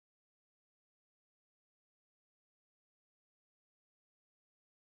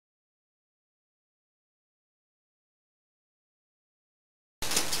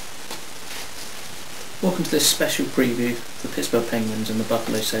Welcome to this special preview of the Pittsburgh Penguins and the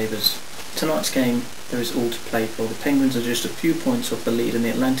Buffalo Sabres. Tonight's game, there is all to play for. The Penguins are just a few points off the lead in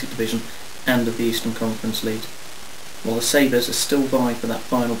the Atlantic Division and of the Eastern Conference lead, while the Sabres are still vying for that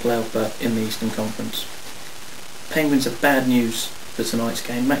final playoff berth in the Eastern Conference. Penguins have bad news for tonight's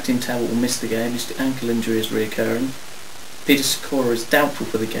game. Maxim Talbot will miss the game. His ankle injury is reoccurring. Peter Sikora is doubtful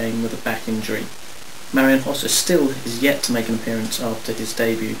for the game with a back injury. Marian Hossa still is yet to make an appearance after his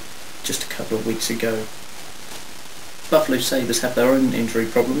debut just a couple of weeks ago. Buffalo Sabres have their own injury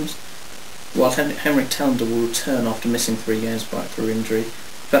problems. While Henrik Talander will return after missing 3 games through injury,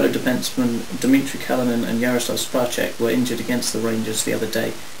 fellow defensemen Dmitry Kalinin and Yaroslav Spacek were injured against the Rangers the other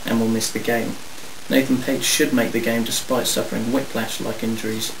day and will miss the game. Nathan Page should make the game despite suffering whiplash-like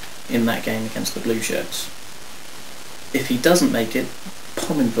injuries in that game against the Blue Shirts. If he doesn't make it,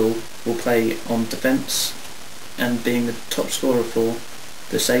 Pominville will play on defence, and being the top scorer for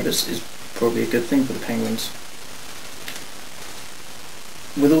the Sabres is probably a good thing for the Penguins.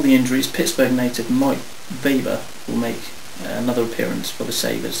 With all the injuries, Pittsburgh native Mike Weber will make another appearance for the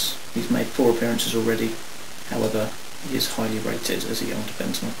Sabres. He's made 4 appearances already, however he is highly rated as a young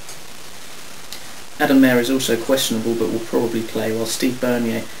defenseman. Adam Mayer is also questionable but will probably play, while Steve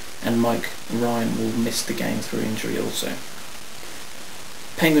Bernier and Mike Ryan will miss the game through injury also.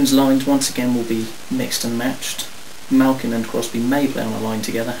 Penguins' lines once again will be mixed and matched. Malkin and Crosby may play on a line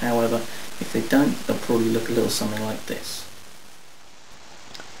together, however, if they don't, they'll probably look a little something like this.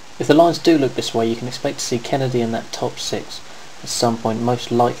 If the lines do look this way, you can expect to see Kennedy in that top 6 at some point,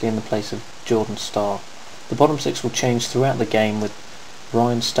 most likely in the place of Jordan Starr. The bottom 6 will change throughout the game, with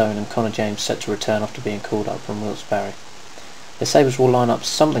Ryan Stone and Connor James set to return after being called up from Wilkes-Barre. The Sabres will line up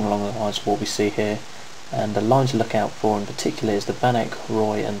something along the lines of what we see here, and the line to look out for in particular is the Banek,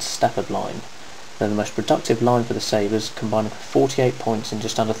 Roy and Stafford line. They're the most productive line for the Sabres, combining for 48 points in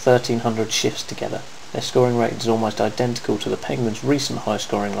just under 1,300 shifts together. Their scoring rate is almost identical to the Penguins' recent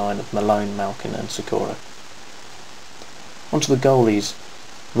high-scoring line of Malone, Malkin and Sikora. Onto the goalies.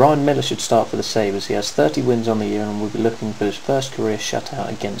 Ryan Miller should start for the Sabres. He has 30 wins on the year and will be looking for his first career shutout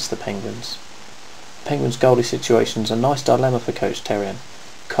against the Penguins. The Penguins' goalie situation is a nice dilemma for Coach Terrien.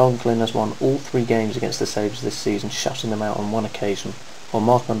 Conklin has won all 3 games against the Sabres this season, shutting them out on 1 occasion, while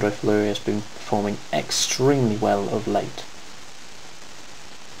Marc-Andre Fleury has been performing extremely well of late.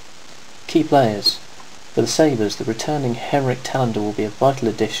 Key players. For the Sabres, the returning Henrik Talander will be a vital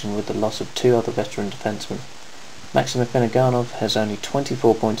addition with the loss of 2 other veteran defensemen. Maxim Afinoganov has only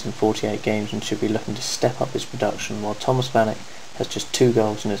 24 points in 48 games and should be looking to step up his production, while Thomas Vanek has just 2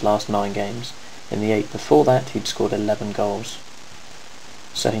 goals in his last 9 games. In the 8 before that, he'd scored 11 goals,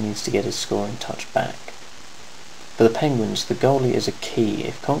 so he needs to get his scoring touch back. For the Penguins, the goalie is a key.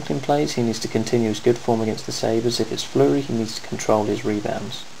 If Conklin plays, he needs to continue his good form against the Sabres. If it's Fleury, he needs to control his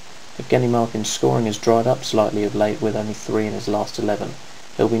rebounds. Evgeny Malkin's scoring has dried up slightly of late, with only 3 in his last 11.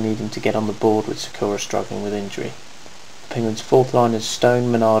 He'll be needing to get on the board with Sikora struggling with injury. The Penguins' 4th line is Stone,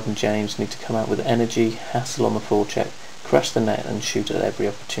 Menard and James need to come out with energy, hassle on the forecheck, crush the net and shoot at every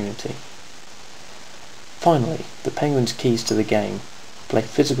opportunity. Finally, the Penguins' keys to the game: play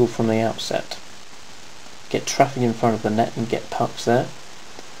physical from the outset, get traffic in front of the net and get pucks there.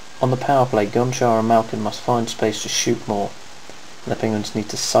 On the power play, Gonchar and Malkin must find space to shoot more, and the Penguins need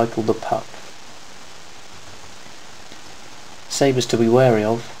to cycle the puck. Sabres to be wary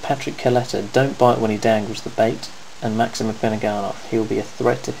of: Patrick Kaleta, don't bite when he dangles the bait, and Maxim Afinoganov, he'll be a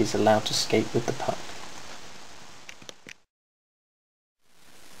threat if he's allowed to skate with the puck.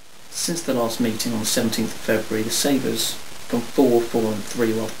 Since the last meeting on the 17th of February, the Sabres have gone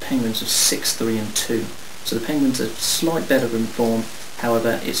 4-4-3, while the Penguins are 6-3-2. So the Penguins are slight better in form,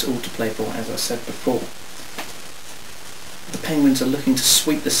 however it's all to play for, as I said before. The Penguins are looking to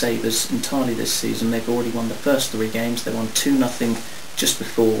sweep the Sabres entirely this season. They've already won the first 3 games. They won 2-0 just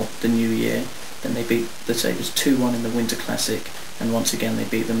before the new year. Then they beat the Sabres 2-1 in the Winter Classic, and once again they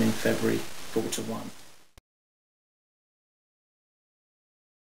beat them in February 4-1.